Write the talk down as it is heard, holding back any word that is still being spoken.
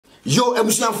Yo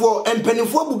ebusuafo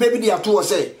empanimfo bu baby de ato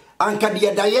say anka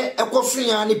de daye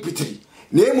ekosoya ne pitiri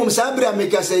na emum sabre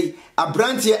ameka say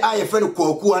abrantie aye fe no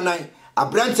kwaku anan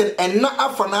abrantie enna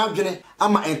afa na adwene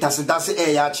ama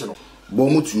entasedase ya ache no bo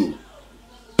mutuo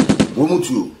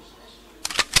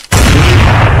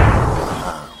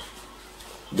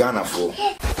Ghana for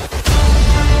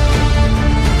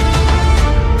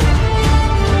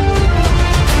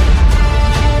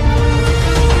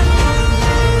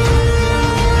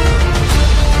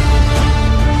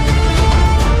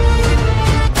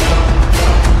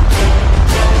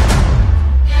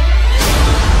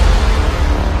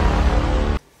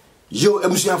Yo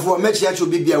emusia for mechi acho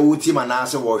bibia wo ti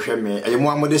manase wo hwe me eye mo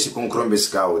amode si konkron be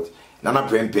scout na na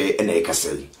prempe na e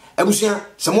kasel emusia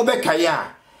se mo be kae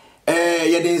a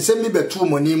ye de nsem bi betu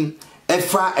monim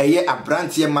efa eye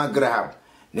abrantie Magraheb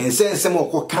ne nsem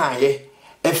okokae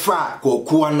efa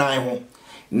kokuwa nan ho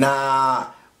na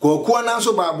kokuwa nan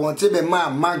so ba bonte be ma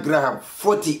Magraheb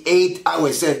 48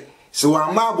 hours se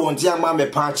wa ma bonte ama me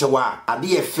pa chewa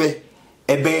ade efe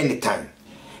ebe anytime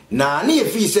na ne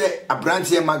yefi se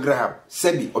abrantie Magraheb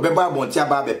sebi obeba bonte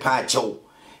aba be pa chew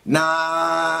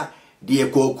na de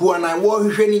kokuwa nan wo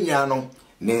hwehwe ni nya no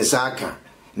ne nsaka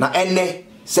na enne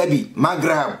sebi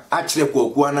Magraheb achire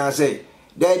kokuwa nan se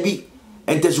dabi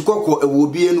entesukoko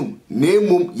ewobienu na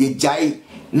emum ye jai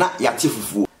na yate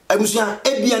fufu abusia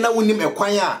ebia na wonim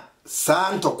ekwan a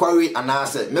saa ntokwawe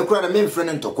anase mekura na memfre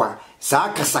ne ntokwa saa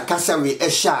kasakasa we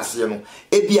ehya ase no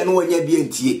ebia na wanya bia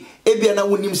ntie ebia na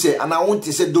wonim se ana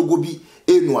wonte se dogobi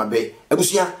enu abe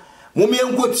abusia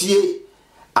momyenkotie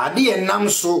ade enam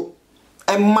so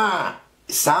ema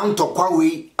saa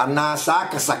ntokwawe ana saa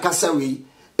kasakasa we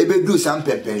ebedu saa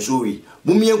mpempenso we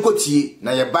momyenkotie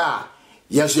na ye ba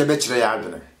yeso ye be kire ya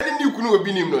adwene ni kunu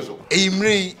obi nim no so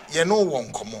Emre ye no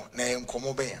won komo na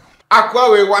enkomo be ya akwa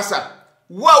we wasa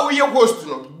wa we host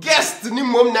no guest ni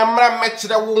mom na mra me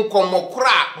kire wo nkomo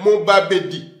kra mo ba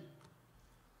bedi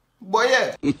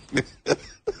boye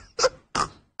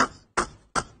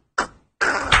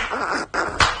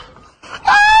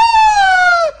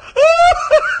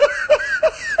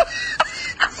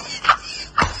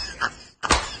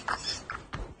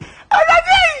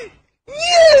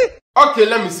Okay,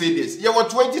 let me say this. Yeah, what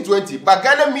 2020, but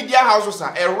Ghana media houses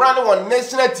are running on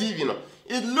national TV, no.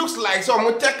 It looks like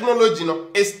some technology, no,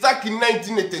 is stuck in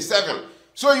 1987.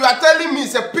 So you are telling me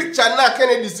it's a picture now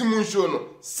Kennedy Em0tion, no,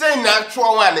 saying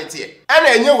actual one it here. And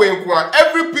anyway,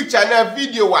 every picture and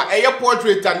video, a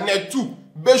portrait and Net2,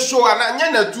 be show and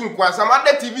Net2, some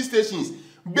other TV stations,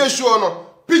 be show no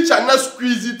picture not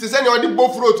squeeze it. Is any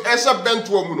both roads, Esha bent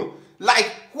to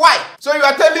like. Why? So you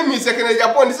are telling me second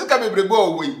Japan this can be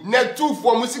brebo way. Net2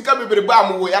 for musica be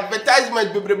breba way,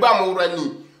 advertisement be breba mo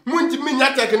rani.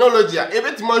 Multimedia technology,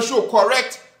 everything man show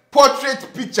correct portrait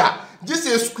picture. Just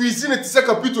a squeezing it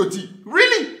second pitoti.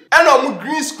 Really? And on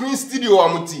green screen studio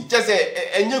amuti. Just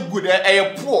a good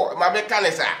a poor my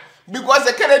mechanism. Because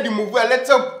the Kennedy move a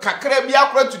little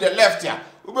kakrebia to the left here.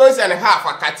 Ubers and half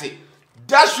a kati.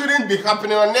 That shouldn't be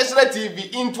happening on national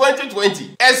TV in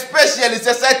 2020. Especially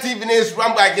Sesa TV is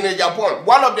run by Japan,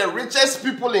 one of the richest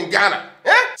people in Ghana.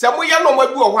 Samuya no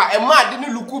mabu a man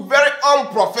didn't look very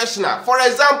unprofessional. For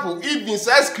example, if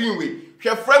inside Screenway, she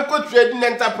Franco Trading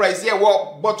Enterprise here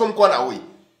walk bottom corner way.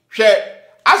 She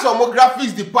as a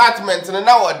graphics department and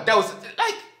now a douse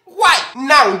like why?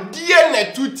 Now dear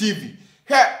Net2 TV.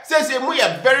 Says we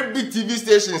have very big TV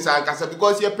stations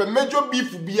because you have a major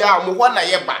beef be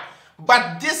a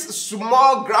but this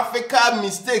small graphical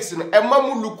mistakes,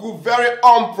 Emamu look very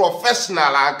unprofessional,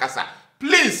 Ankasa.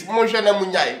 Please, Monsha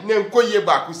Munyai, name Koye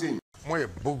Bakusin. More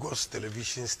bogus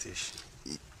television station.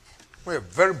 We're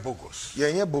very bogus.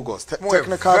 Yeah, bogus.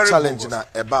 Technical challenge na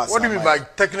eba. What do you mean by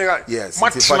technical? Yes.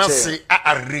 Much say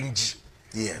arrange.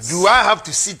 Yes. Do I have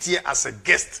to sit here as a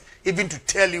guest even to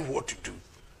tell you what to do?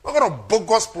 What kind of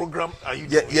bogus program are you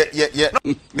doing? Yeah.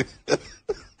 No.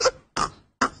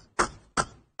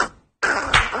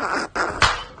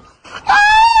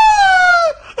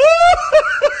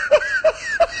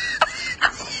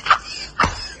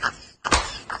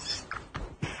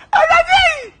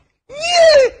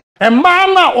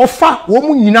 Emana offer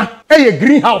womunina a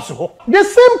greenhouse. The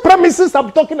same premises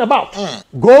I'm talking about.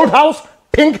 Gold house,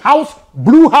 pink house,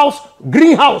 blue house,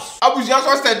 greenhouse. Abuja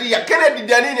study ya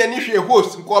Kennedy Dani and issue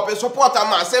host ko support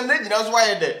am asem na gina so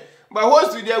why there. But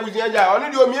host with the Abuja ja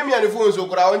only do me and the phone so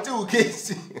kura until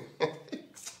case.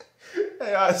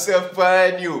 I say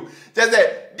fine you. Just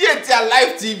say dear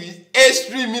live TV,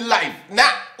 streaming live. Na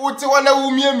uti wana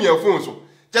umie phone so.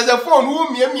 Just a phone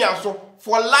umie so.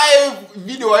 For live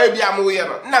video, I be a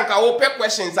moyer. Nanka open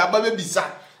questions about bisa.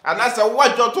 And I said,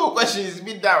 what your two questions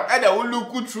be down? And I will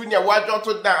look good through your what your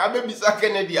two down. I may be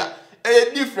Kennedy.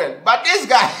 Different. But this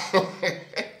guy,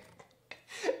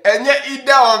 and yet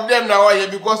either of them now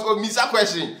because of Mr.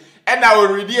 Question. And I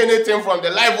will read anything from the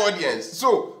live audience.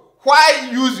 So, why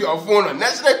use your phone on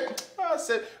national? I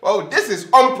said, oh, this is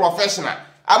unprofessional.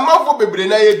 I'm not for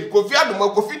Bebrena because you have the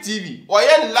Mokofi TV or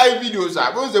any live videos.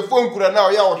 I go the phone could now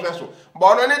ya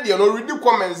but on you know read the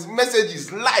comments,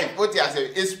 messages live. What you say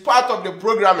is part of the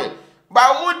programming.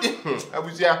 But what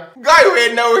Abuja guy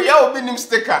we now here will be him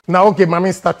sticker. Now okay,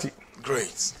 mommy start it.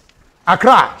 Great.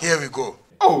 Accra. Here we go.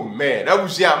 Oh man,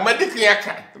 Abuja, medically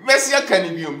Messi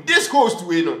can this host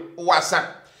we know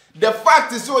wasa. The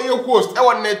fact is, so your host,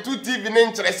 our Net2 TV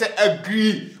interest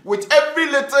agree with every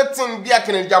little thing they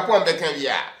can in Japan.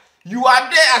 You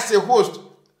are there as a host,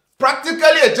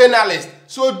 practically a journalist.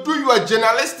 So do your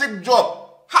journalistic job.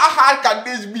 How hard can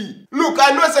this be? Look,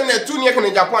 I know it's a Net2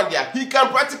 in Japan. He can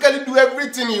practically do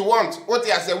everything he wants. What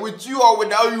he has with you or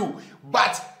without you.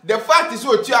 But the fact is,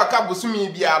 so you are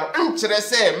kabusumi biaro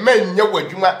interest men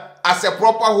nyewajuma as a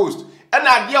proper host. And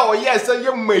idea or yes,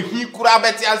 you may he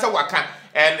kurabeti as a waka.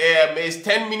 And it's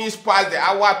 10 minutes past the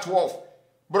hour 12.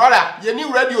 Brother, you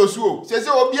need radio show. Say,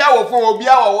 Obia or phone,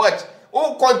 Obia or watch.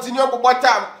 Oh, continue, but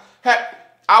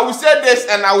I will say this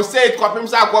and I will say it.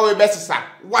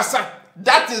 What's up?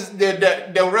 That is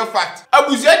the real fact. I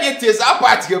will say it is our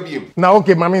part here. Now,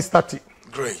 okay, mommy start it.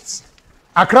 Great.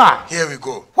 Accra. Here we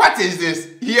go. What is this?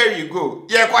 Here you go.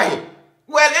 Yeah, quite.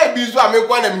 Well, a bizu I make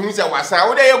one of him say, what's up?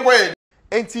 What are you going?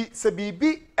 Enti se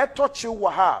bibi etoche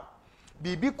wa ha.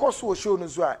 Bibi koso show no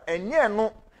zo a enye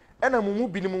no ena mumu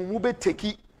binimu mu be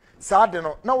teki saa de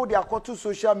no na wo de akoto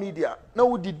social media na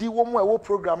wo didi wo mu e wo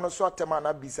program no so atema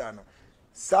na bisa no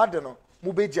saa de no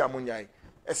mu be gya munyai,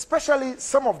 especially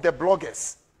some of the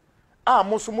bloggers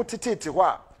mo so mu tetete ho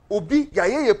a obi ya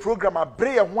ye program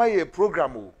abre ye ho ye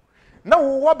program o na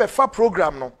wo be fa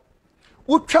program no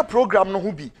wo twa program no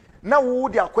ho bi na wo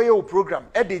de akoye o program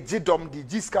e de gidom de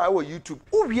giska o YouTube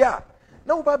wo wia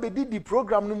na wo ba be di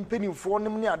program no mpenimfo no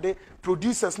ne ade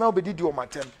producers na wo be di o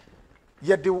matem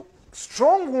ye de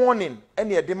strong warning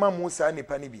ene ye de ma mo sa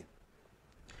nipa ni bi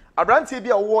abrantie bi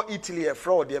a wo Italy e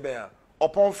fraud de be ya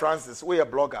upon Francis we a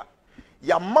blogger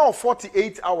ya ma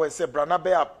 48 hours se brana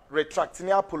be retract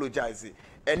ni apologize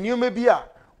and you may be a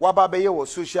wa ba be ye wo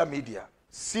social media.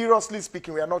 Seriously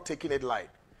speaking, we are not taking it light.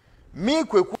 Me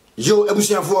kweku yo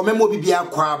ebusiafo memo bibia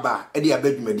kwa aba e de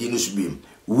abadwumadi no subim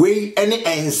we ene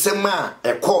ensema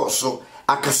e course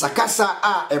akasakasa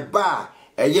a eba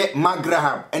eye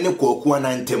Magraheb ene kokuwa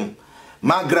nantem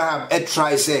Magraheb e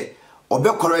try say obe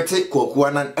correct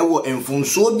kokuwa nan ewo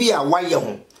emfunso bi a waye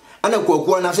ho ana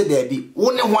kokuwa na se da bi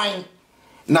wo ne hwan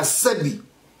na sabi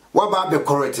waba be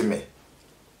correct me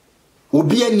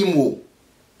obi animo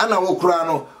ana wo kura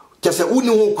no kese uni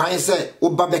ho kwan se wo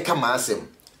ba be kama asem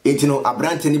etino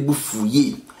abrante ne bufu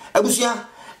ye abusia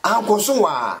ankoso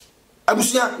wa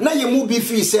abusia na yemu bi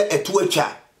fi se etu atwa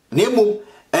na emom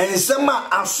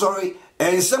ensema asori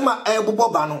ensema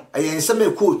eboboba no ensema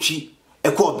ekotwi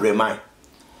ekobreman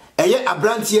eye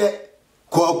abrante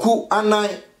koku anan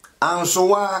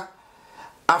ansowa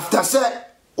after se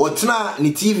otna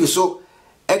ni TV so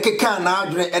ekeka na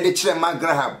adwene ede kire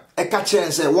Magraheb eka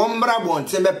kire se won mra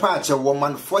bonten be paache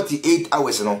woman 48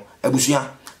 hours no abusia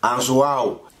ansowa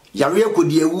o yare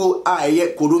kodiewu a eye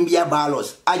Colombia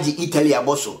Balos agi Italy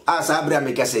aboso asa abra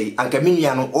meka sei anka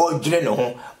minia no o dwene ne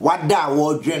ho wada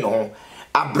wo dwene ne ho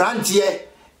abrante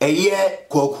eye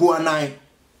koku anan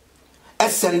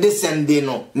sende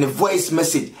no ne voice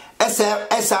message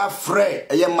esa frɛ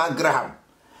eye Magraheb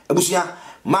abusia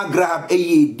Magraheb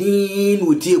eye din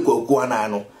wotie koku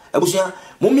anan no abusia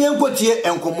momien kotie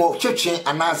enkomo twetwe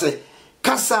anase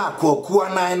kasa koku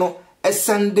anan no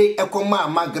sende ekoma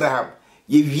Magraheb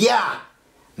ye wia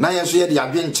na yeso ye de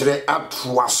adwenkyere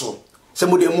atoa so se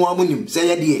mo de mo amunim se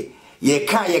ye de ye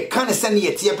kan se ne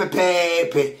ye tie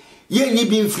pepepe ye nyi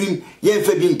bi mfrim ye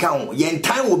fa bi nka ho ye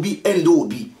ntan obi endo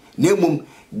obi na emum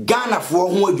Ghana fo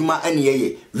ho adwuma ane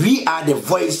ye we are the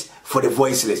voice for the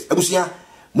voiceless abusia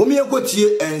momie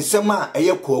kotie ensem a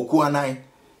eye koku anan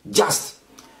just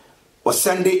o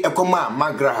Sunday ekoma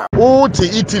Magraheb o ti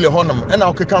Italy honum and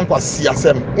o kekan kwasi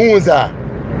asem unza.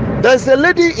 There's a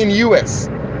lady in US.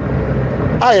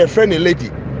 I a friend a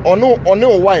lady. Or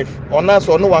no wife. Or not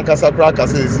so no one can say crack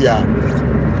says here.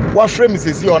 What frame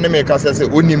is here on the make us say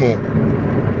onimo.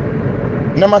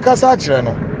 Namakasa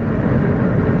cheno.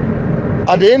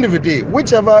 At the end of the day,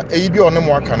 whichever a be on the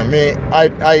more can me,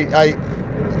 I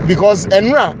because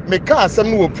enra make some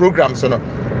new programs so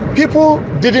no. People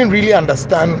didn't really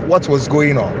understand what was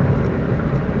going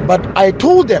on. But I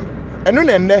told them, and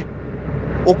then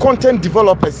o content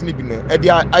developers ni bi no e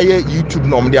dia aye YouTube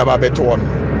no mde ababeto won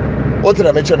what did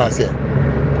I mention as here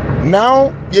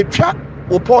now ye twa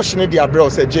o portion dia bro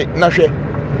say je na hwe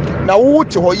na wo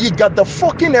te ho you got the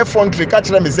fucking effrontery catch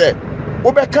them say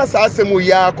wo be ka sa asem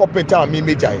ya copeta me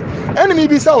mejai enemy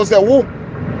bi say wo say wo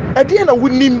e dia na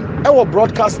wonim e wo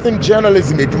broadcasting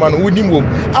journalism eduma no wonim wo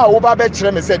wo ba be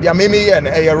kire me say dia me ye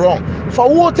na e wrong for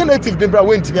wo alternative de bra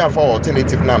wentimi afa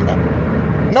alternative number.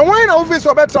 Now when I office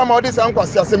or better all this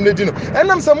ankwasi assembly dino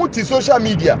and I'm some social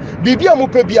media bibia mu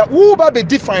pe bia wo ba be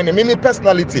define me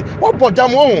personality what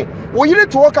bodam wo you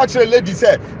need to work at a lady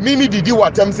say me didi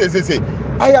what am say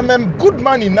I am a good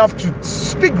man enough to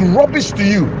speak rubbish to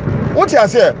you what you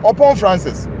say upon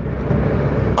Francis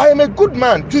I am a good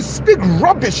man to speak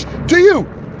rubbish to you.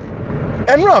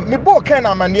 And me boy Ken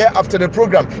Amania after the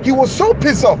program, he was so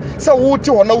pissed off. So what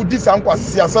you want this anqua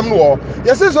siasam no?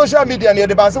 Yes, social media near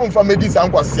the bathroom from this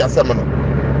anqua siasam no.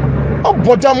 Oh,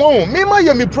 but me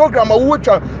my program,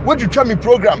 what you try me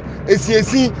program?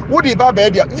 SCC, what the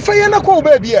baby? If I ain't a call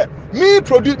baby, me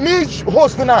produce me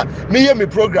host na me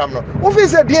program no. What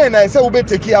is the day and I say we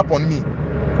take it up on me?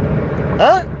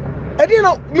 Huh? I didn't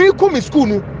know me come school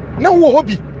no. Now what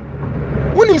hobby?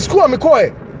 When in school I'm call.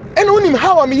 And when him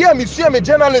how I'm here, me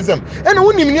journalism. And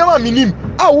when him near me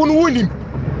I won't win him.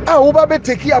 I will be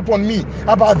taking up on me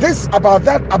about this, about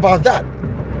that, about that.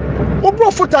 Oh,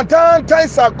 bro, for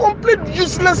Tantan are complete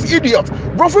useless idiot.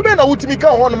 Bro, for Ben, I would make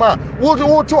one man. What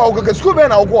to our school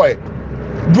Ben, our boy.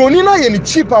 Bronina, any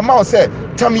cheap amount, say,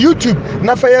 Tam YouTube,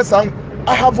 Nafaya Sang.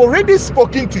 I have already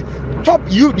spoken to top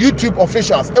YouTube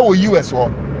officials, US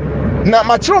one. Now,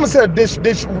 my chum said, this,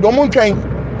 don't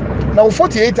kind. Now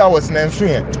 48 hours na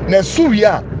nsu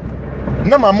ya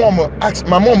na my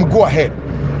mom go ahead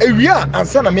ewia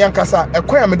ansa na me ankasa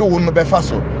ekwan me do wo no befa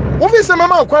so wo fi se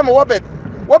mama akwan me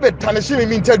wo be tarnish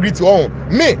me integrity on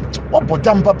me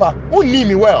obodam papa who need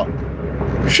me well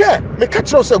share me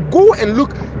catch us go and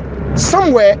look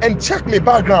somewhere and check me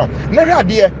background na hwa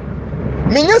de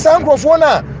me nya san krofo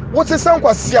na what is some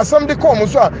siasam de come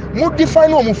so mo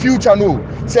define no future no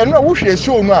say no wo hwe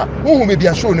show no wo me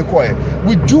bia show ne koy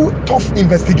we do tough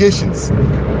investigations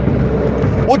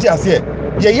what you say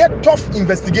ye tough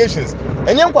investigations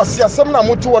and yan kwa siasam na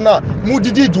moto na mo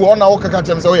didi do na wo kaka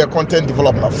chem say we content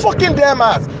development fucking damn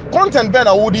ass content ben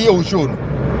na wo di ye show no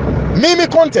me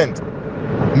content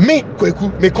me kweku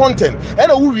me content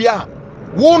and wo wia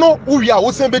wo no wo wia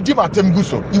wo sen be di matem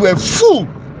guso you are a fool.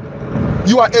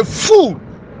 You are a fool.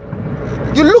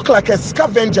 You look like a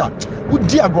scavenger. And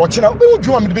then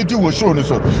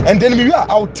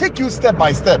I'll take you step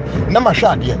by step.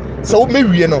 So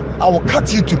maybe I will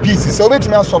cut you to pieces. So wait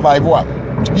me survive.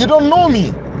 You don't know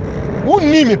me. Who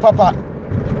need me, Papa?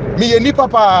 Me ni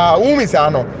Papa. Who me say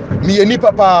no? Me ni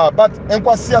Papa. But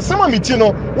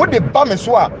what the bam is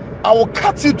what? I will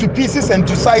cut you to pieces and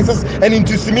to sizes and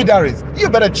into intermediaries. You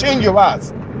better change your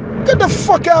ass. Get the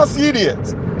fuck out,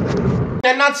 idiot.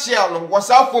 In a nutshell,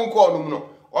 what's our phone call? No,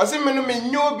 or say me no me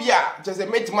nyobia just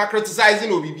make my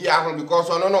criticizing obibia because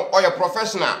no or your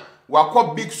professional we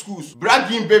are big schools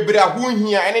bragging baby who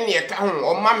here and near town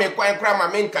or mammy quite cry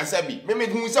my main casabi me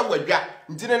who say wadwa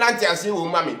ntine nanti ase wo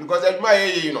mammy because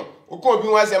you know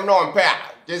okobi wan say no on pair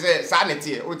just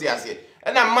sanity what you say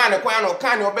and a man quite no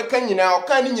can or bekan nyina o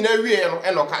kan nyina wie no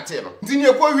e no kate no ntine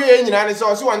ekọ wie nyina ne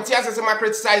so wan ti ase my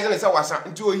criticizing say wasa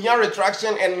into here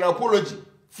retraction and an apology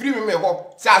free me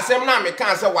ho say asem na me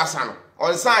kan say wasa no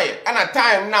on sign and a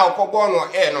time now ko go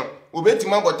no e no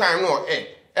obetima go time no e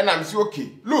and I'm say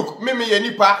okay look me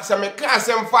nipa say me kan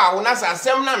asem fa ho na say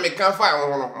asem na me kan fa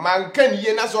ho no man kan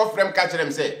ye na so frem ka kire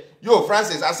me say yo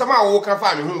Francis asem a wo kan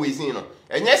fa me ho we sin no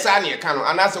enye sa na e kan no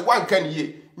ana say wan kan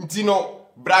ye nti no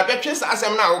bra betwe sa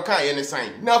asem na wo kan ye ne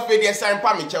sign na fe de sign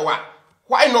pa me chewa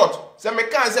why not say me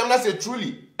kan asem na say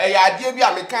truly e ya ade bi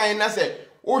a me kan na say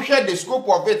wo hwe the scope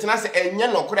of it na say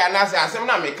enye no kure na say asem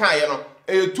na me kan ye no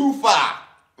too far.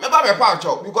 Me ba me pa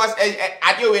cho because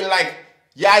I dey win like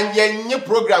ya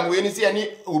program we ni say any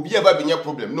obi eba be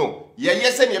problem no ye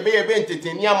say ne be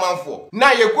entertain amanfo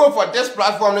na ye go for this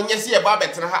platform no nye say eba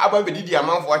betre ha aba be didi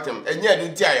amanfo atem enye de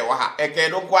ntia ye wa ha eke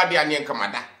do kwa de ane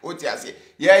nkamada oti ase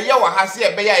ye wa ha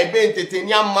say ebe ya ebe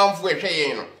entertain amanfo ehwe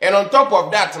ye no and on top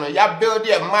of that no ya build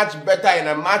a much better and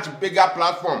a much bigger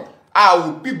platform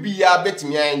will bibia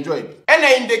betimi enjoy and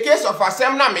in the case of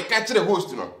asem na me ka kire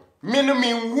host no me no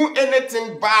me wu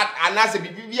anything bad anase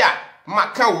bibia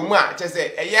maka wo mu a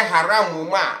chese eye haram wo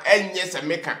mu a enye se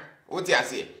meka oti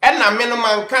ase e na me no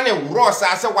man ka ne wro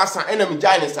sa ase wasa e na me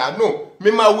jane sa no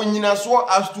me ma wo nyina so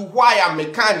as to why am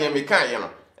meka ye no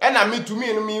e na me to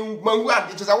me no me mangu a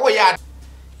chese wo ya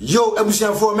yo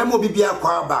ebusianfo memo bibia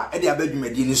kwa ba e de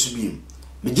abadwumadi ni so biem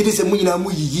me gidi se mu nyina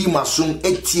mu yiyi masum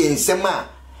etie nsema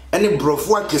ene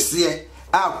brofo akese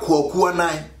akwaku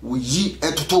anan wo yi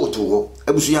etototo ho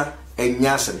abusua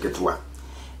enya asemketoa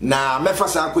na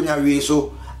mefasa akonya wi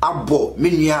so abo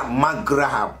menua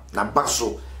Magraheb na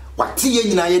baso wate ye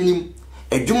nyina yanim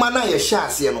adwuma na ye hya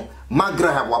ase no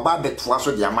Magraheb waba betoa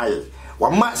so de amaye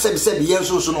wama sebi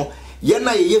yenso so no ye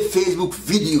na ye Facebook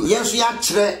video yenso ya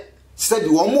kire sebi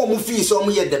wo mo fi so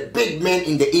mo ye the big men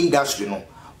in the industry no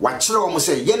wa kire wo mo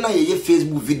say ye na ye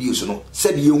Facebook videos no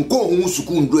sebi ye nko hu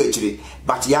suku ndo akire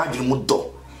but ya adwene mo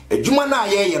do adwuma na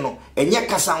ye no enye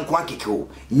kasa nko akekeo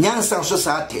nyansa so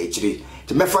sa ta akire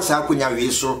te mefa sa akonya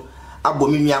wi so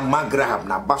abomimia Magraheb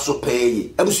na baso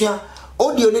pay abusua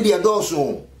audio ne dia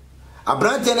doso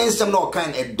abrante na nsem na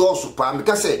okan e doso pa me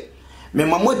ka se me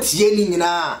mamotie ni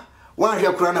nyina wan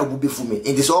hwe kura na bubefu me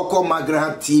enti so call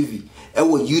Magraheb TV e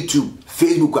wo YouTube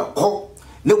Facebook akọ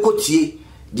ne kotie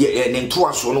de ne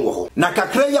ntoa so no wo ho na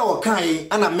kakra ya okan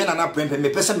ana me na prempe me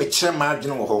pese me kire ma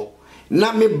adwene wo ho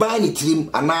na me ba ni tirim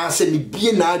ana se me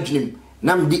bie na adwenem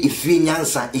na me di efi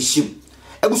nyansa ehim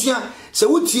abusua se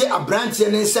wutie abrante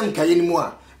ne nsem kaye ni mu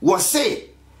a wo se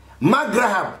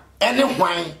Magraheb ene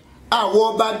hwan a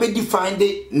wo ba be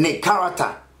define ne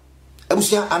character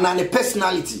abusua ana ne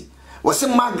personality wo se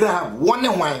Magraheb wone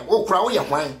hwan wo kura wo ye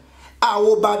hwan a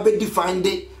wo ba be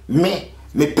define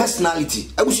me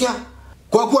personality abusua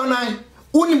kwaku anan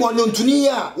uni mo nyontuni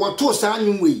ya wo to sa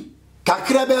anwui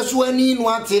kakra be so ani no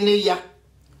atene ya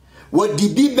wo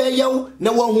dibi be yaw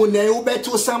na wo hu na wo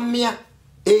beto samia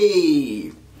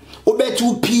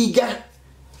obetu piga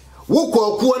wo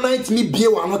kwaku anan timi bie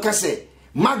wa no kase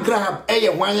Magraheb eye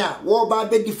hwan a wo ba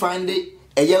be define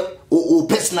eye o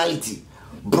personality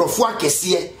brofo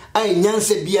akese a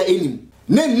nyanse bia enim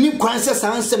na ni kwanse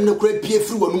sansem ne kura pie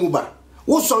firi wonu mu ba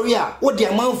wo sori a wo de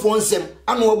amanfo nsem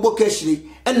ana wo boka hire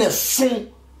ena sun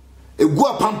egu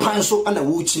apampan so ana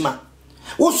wo chima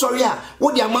wo sori a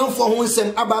wo de amanfo ho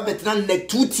nsem aba betena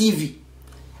Net2 TV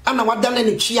ana wadane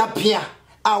ne twia pia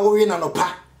a wo we na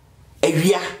nopa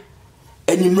awia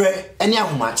animre ene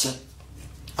ahomache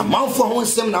amanfo ho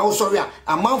nsem na wo sori a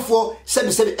amanfo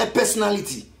sebi a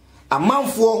personality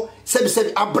amanfo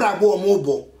sebi abrabo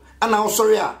omobo ana wo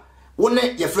sori a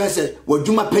wone ye friend say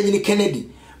wadwuma panyini Kennedy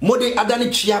mode adane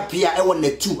twia pia e wo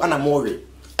Net2 ana mowe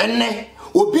enne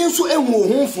obi nso ehu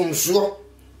ohun fomso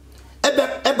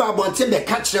ebe abonte be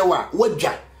ka kire wa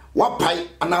wadwa wapai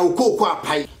ana okoko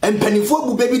apai empanifo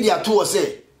bu bebi dia to wo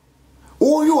say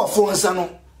wo yo afonsa no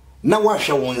na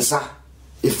wahwe wonsa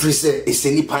efrise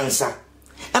eseni pansa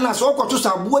ana so okoto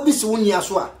sa abo bi si wonia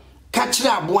so a ka kire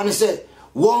abo ne say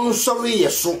won sori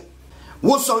yeso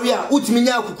wo sori a utimi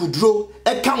nya akukuduro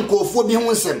e kan kofo bi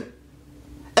ho nsem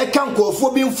e kan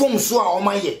kofo bi mfomso a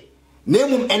omaye na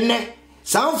emum enne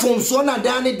san mfomso na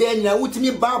dan ne dan nya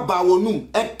utimi baba wonum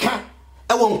e ka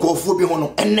e won kofo bi ho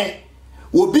no enne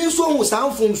wo bi so hu san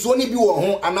mfomso ni bi wo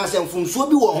ho anase mfomso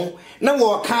bi wo ho na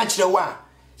wo ka kire wa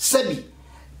sebi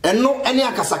eno ene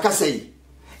akasakasa yi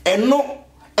eno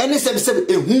ene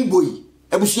sebi ehun boyi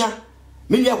abusua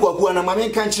menua kwaku na mame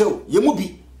kan kire wo ye mu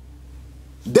bi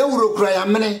dawuro kura ya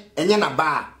mene enye na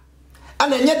ba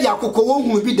ana enye de akokọ wo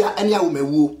hu bi da ene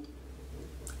awomawuo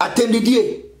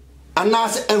atendidie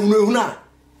anas ehunahuna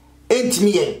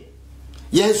entimi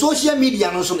yen social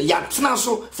media no so ya tena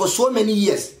so for so many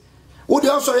years wo de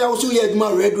also ya wo so ya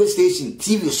aduma radio station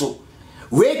TV so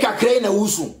we kakrai na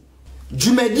wusu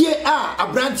dwumadie a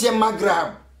abrante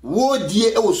Magraheb wo die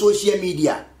e wo social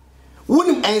media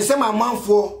wonim ensem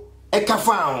amanfo e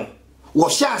kafa ho wo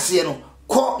hya ase no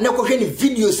ko ne kohwe ni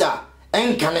videos a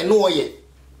enkane no ye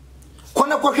ko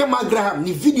na kohwe Magraheb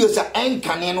ni videos a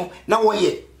enkane no na wo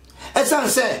ye esan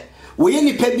se wo ye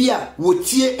ni pa bia wo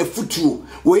tie efutuo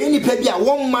wo ye ni pa bia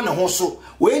won ma ne ho so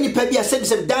wo ye ni pa bia se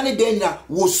dane de nyina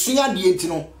wo sua de enti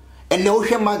no enne wo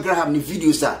hwe Magraheb ni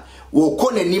videos a wo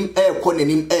ko nanim ko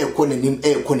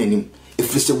nanim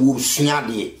efrise wo sua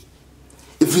de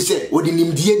efrise wo de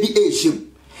nimdie bi ehim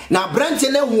na branche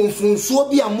na hu mfunsuo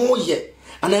bi a mo ye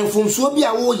ana mfomso bi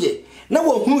a wo ye na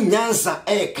wo hu nyansa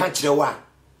ka kire wa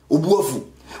obuafu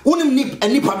wonim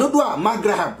nipa dodo a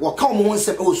Magraheb wo ka mo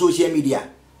nsem o social media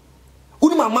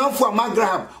wonim amanfo a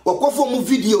Magraheb wo kofo mu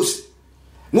videos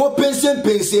no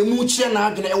pense mu kire na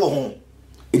adwene wo ho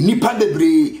nipa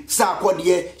bebre sa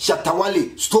akode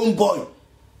Shatawale Stone Boy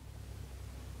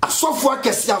asofo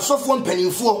akese asofo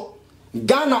mpanimfo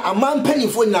Ghana aman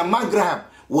mpanimfo na Magraheb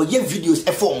wo ye videos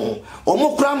efom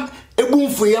omo kram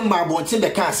ebumfo ye ma bonte be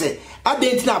ka se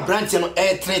adenti na branch no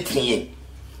tretre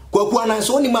kwaku anan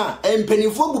so onima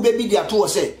empanimfo bu bebi dia to wo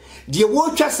se de wo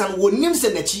twa san wonim se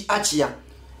nachi achia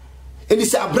eni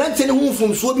se abrante ne hu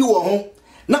mfomso bi wo ho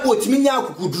na otimi nya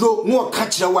akukuduro no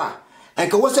ka wa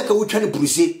anka wose ka wotwa ne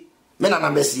puruse me na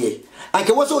nambesie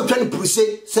anka wose wotwa ne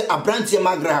puruse se abrante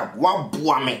Magraheb wa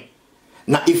boa me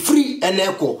na efri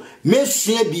eneko me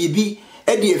sua bibi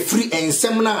e de efri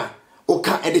ensem na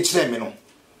oka e de kire me no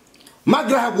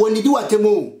Magraheb woni di watem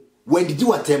o wandi di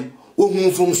watem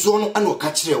ohun fomso no ana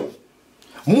oka kire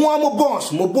wo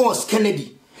mo boss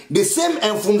Kennedy the same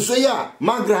enfomso ya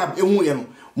Magraheb ehu ye no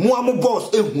mo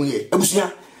boss ehu ye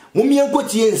abusia mo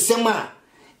mienkotie nsem a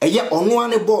eye ono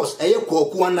ane boss eye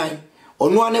koku anan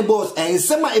ono ane boss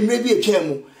ensem a emre bi etwa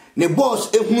mu ne boss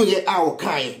ehu ye a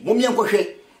okan mo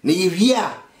mienkohwe ne yewie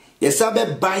a yesabe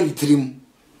bind trim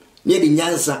ne de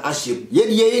nyansa ahyem ye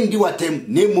de ye ndi watem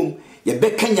na emum ye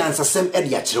beka nyansa sem e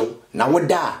de akyerew na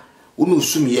woda unu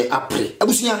sumye apre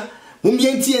abusia mo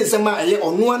mientie nsem a eye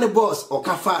ono ane boss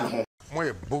okafa ne ho mo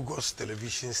a bogus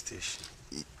television station.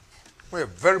 We're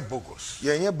very bogus.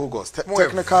 Yeah, bogus.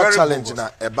 Technical challenge na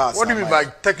eba. What do you mean by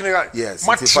technical? Yes.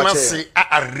 Much say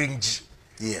arrange.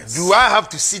 Yes. Do I have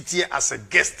to sit here as a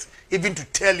guest even to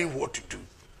tell you what to do?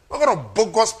 What kind of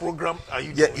bogus program are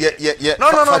you doing? Yeah. No.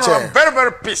 I'm very,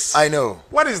 very pissed. I know.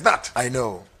 What is that? I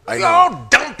know. You're all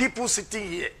dumb people sitting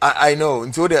here. I know.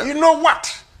 You know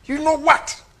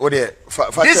what? Oh, dear.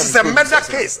 This is a murder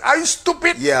case. Are you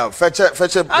stupid? Yeah, fetch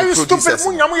Are you stupid?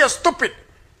 You're stupid.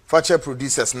 Fetch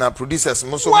producers now. Producers.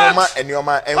 Musoma and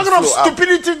Yoma and what kind of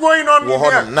stupidity going on here?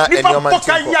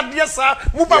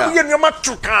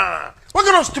 What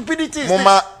kind of stupidity is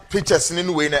this? Pictures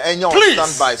in way and your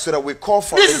standby so that we call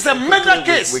for this is a murder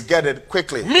case. We get it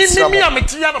quickly. Me, I'm a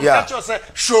Tiana.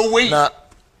 Show way.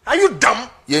 Are you dumb?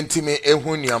 Yentime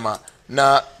ehuniama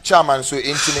na chairman so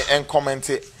intime and comment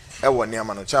ewo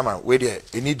niama no chairman we there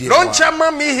you need don't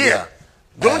chairman me here. Yeah.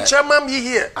 Don't chairman me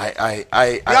here. You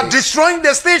are destroying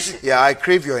the station. Yeah, I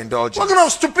crave your indulgence. What kind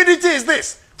of stupidity is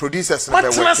this? Producers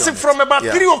from about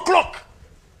 3 o'clock.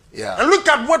 Yeah. And look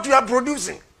at what you are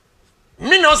producing.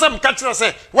 Me know some catcher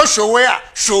say, what show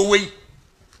way?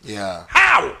 Yeah.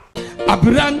 How?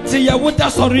 Abranti ya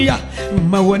wuta soria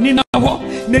mawani na ho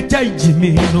ne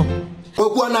jimi no.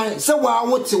 Ogwana se wa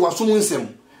wote wasomu nsem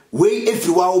we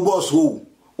efiri wa boss ho.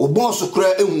 O boss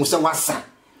kura ehu se wasa.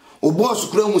 O boss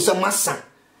kura ehu se masa.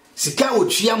 Sika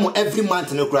otwia mo every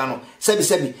month no kura no.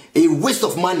 Sebi a waste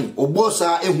of money. O boss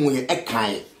a ehu ye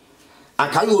ekan.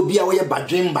 Akaye obi a wo ye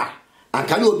badwemba.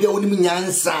 Akaye obi a woni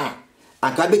nyansa.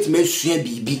 Akabe ti mesua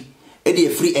bibi. E de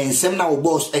free ensem na o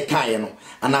boss ekan no.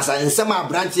 Anasa ensem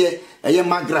abrante eye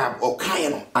Magraheb o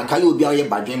kan no. Akaye obi a wo ye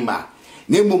badwemba.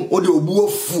 Na mum o de obuo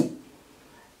fu.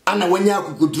 Ana wanya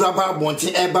akukudura ba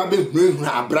bonten eba be hunu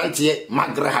abrante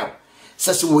Magraheb.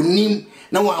 Sase wonim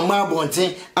na wa ma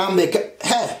bonten ameka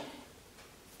he.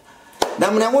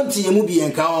 Na mna wonti yemu bi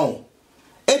enka on.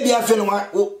 Ebi afi no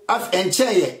af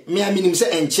encheye me aminim se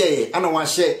encheye ana wa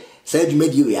hye sa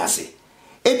adwumadi we ase.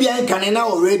 Ebi enka ne na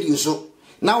o radio so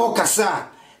na wo kasa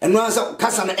eno ansa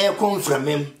kasa na e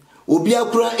konframem. Obi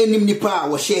akura enim nipa a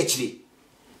wo hye akiri.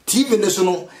 TV ne so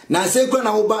no na se kura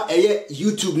na wo ba eye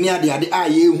YouTube ni ade a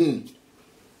ye hu.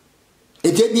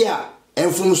 Etebia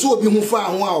enfumso obi hu fa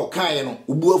ho a o kan no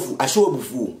obuafu ahye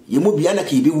obufu yemu bia na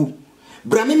ka ibi wu.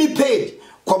 Bramimi page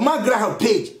ko Magraheb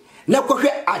page na kohwe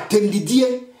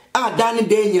atendidie a dan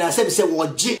de nyina se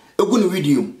woje egu no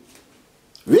video.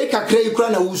 We kakra ikura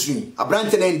na wusu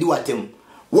abrante na ndi watem.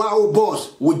 Wa wo boss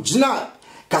wo gina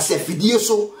kasefidie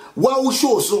so wa wo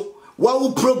show so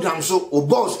wa program so o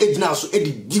boss ejina so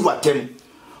di watem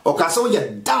o ka so ye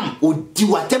dam o di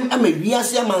watem ama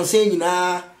wiase amanse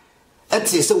nyina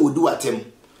ete se wo di watem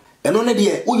eno ne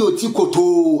de o yo ti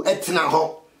koto etena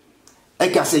ho e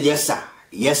ka se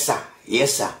yes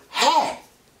sir hey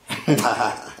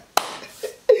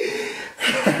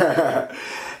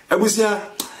abusia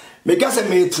me ka se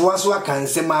me toa so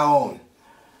akanse ma on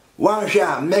wan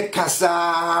hwa me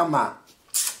kasa ma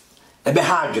ebe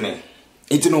ha adwene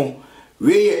etino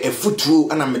we a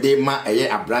futuru ana mede ma eye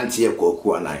abrante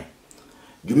ekoku anan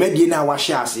dwumadi na wa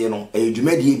hye ase no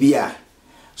dwumadi bi a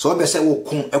so be se wo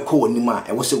kon ekọ onima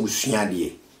e wo se wusua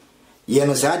de ye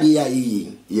no sa de ya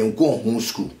yi ye nko hu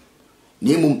school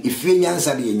na emum ifie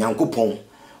nyansa de nyankopon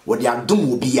wo de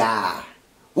adom obi a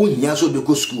unhia so be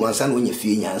ko school ansa na onya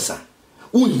fie nyansa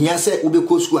unhia se wo be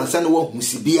ko school ansa na wo hu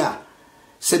sibia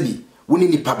sebi woni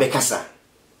nipa bekasa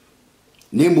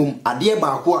na emum ade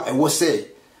ba ko a e wo se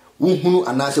uhunu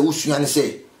anase usua ne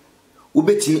se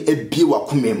ubetimi ebie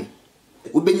wakomem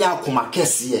ubenya akoma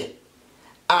kese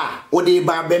ode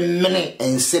ba be mene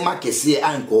ensema kese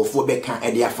ankofo beka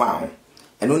ede afa ho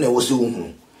eno na wo se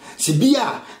uhunu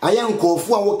sibia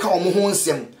ayankofo a wo ka omo ho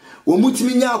nsem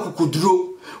omutimi nya akukuduro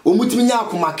omutimi nya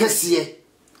akoma kese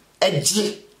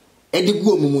eje ede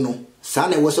gu omumu no saa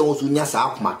na wo se wo so nya saa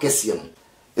akoma kese no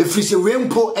efiri se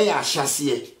wempo e ya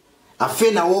ahyase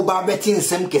afi na wo ba beti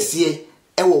nsem kese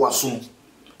e wo wasom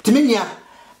timinia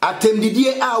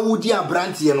atemdidie a wodi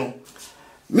abrantie no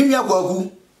minia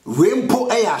kwaku wempo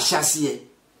e ya ahyase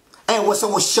e wo se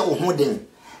wo hye wo ho den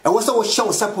e wo se wo hye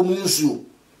wo sapo mu nsuo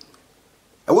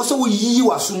e wo se wo yiyi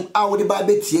wasom a wo de ba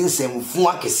beti nsem fu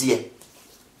akese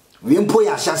wempo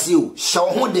ya ahyase o hye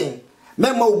wo ho den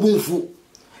mema obunfu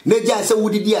neja se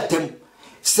wodidi atem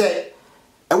se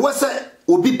e wo se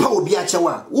obi pa obi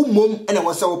achewa wo mom ene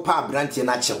wo se wo pa abrantie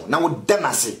na achew na wo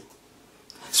danase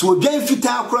so odwan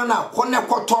fita akora na kone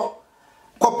koto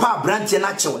ko pa abrantie na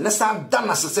achew na sa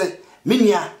danase se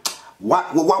menia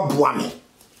wa boa me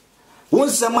won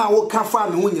sema wo ka fa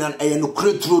me ho nyina eye no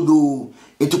kretrodo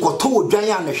enti koto odwan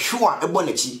ya na hwo a ebo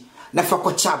na chi na fa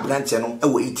ko cha abrantie no e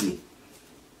wo Italy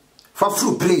fa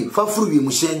fru plane fa fru wi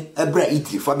mushen ebra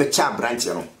Italy fa be cha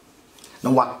abrantie no na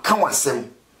wa ka wasem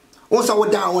won sa wo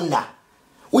da wonda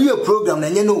we program na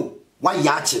nye no wa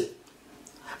yache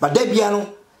ba da bia no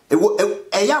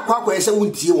ya kwa ese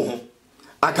wontie wo ho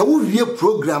aka wo wie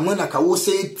program no na ka wo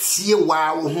se tie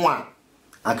wa wo ho a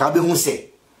aka be hu se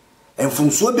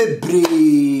enfumsuo bebre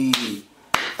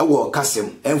ewo kasem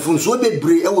enfumsuo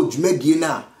bebre ewo dwumadie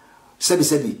na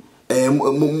sebi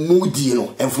mudi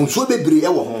no enfumsuo bebre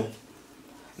ewo ho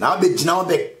na be gina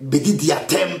obe bedidi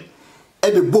atem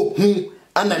ebe bo hu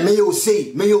ana meyo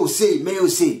say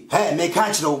hey me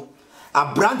catch no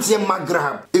abrantie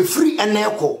Magraheb efri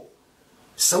eneko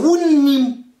se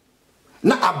wonnim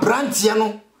na abrantie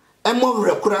no emo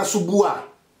rekura so bua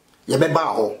ye beba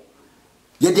ho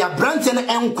ye di abrantie no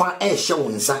enkwa e hye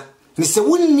wonsa ni se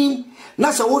wonnim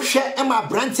na se wo hwe ema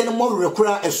abrantie no mo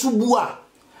rekura esubua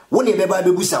wo ne beba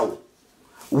bebusa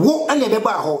wo ane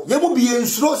beba ho ye mo bi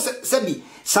ensuro sebi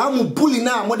sa mu buli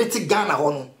na mo de ti Ghana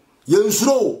ho no ye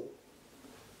ensuro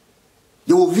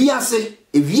yo viase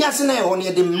na ho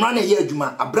ne de mane ye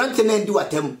adwuma abrante na ndi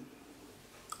watam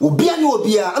obia ne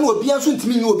obia ana obia so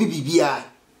ntimi ne obi bibia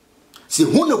se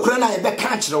hu no kura na ye be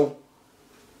ka kirewo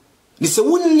ni se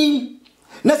wonni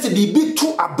na se bibi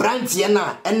tu abrante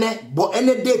na ene bo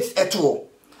ene date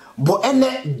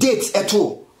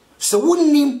eto se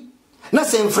wonni na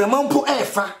se mfremampo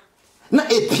efa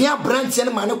na epia abrante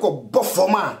na mane ko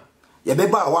bofoma ye be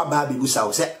ba wa ba bibusa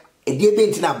wo se edie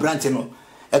benti na abrante no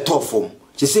eto fom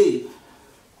che say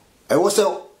e wo se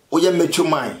oye Em0tion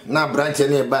man na abrante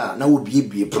na ba na wo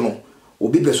biebie pono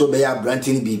obi be so be ya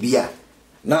abrante ni bibia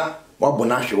na wa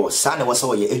bona hwe wo sa na wo se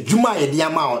wo ye adwuma ye de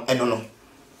ama eno no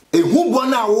ehu bo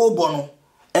na wo bo no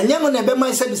enye no na be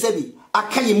man sebi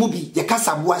aka ye mu bi ye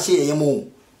kasa bo ahye ye mo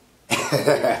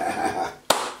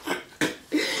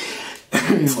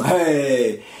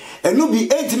hey enu bi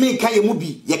entimi ka ye mu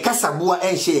bi ye kasa bo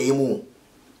enhye ye mo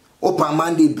opa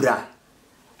mande bra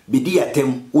bidi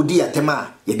atem odi atem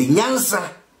a ye de nyansa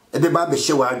ebeba be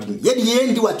hye wadwin ye de ye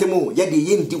ndi watem o ye de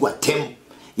ye ndi watem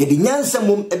ye de nyansa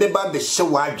mom ebeba be hye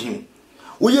wadwin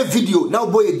wo ye video na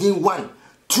obo ye din 1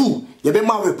 2 ye be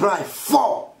ma reply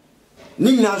 4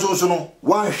 ni nyina so no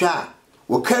wan hwa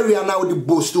wo carry na wo de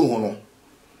boast ho no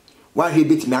wan hwe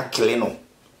betimi akele no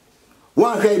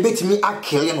wan hwe betimi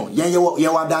akele no ye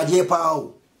wadaje pa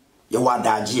o ye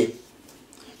wadaje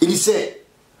ili se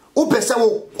o pese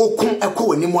wo okun ekọ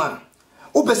wanimu a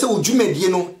o pese wo dwumadie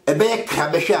no ebe ye kra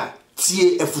behwe a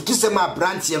tie efutusem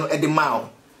abrantie no ede ma o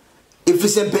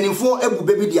efise mpanimfo ebu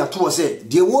bebi di ato se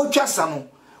de wo twasa no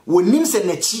wonim se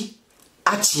nachi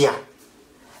achia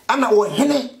ana wo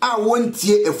hene a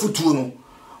wontie efutu no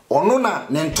ono na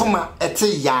ne ntoma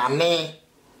ete yane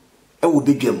ewo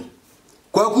bedwam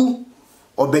kwaku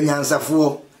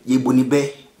obenyansafo ye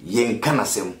bonibe ye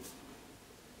nkanasem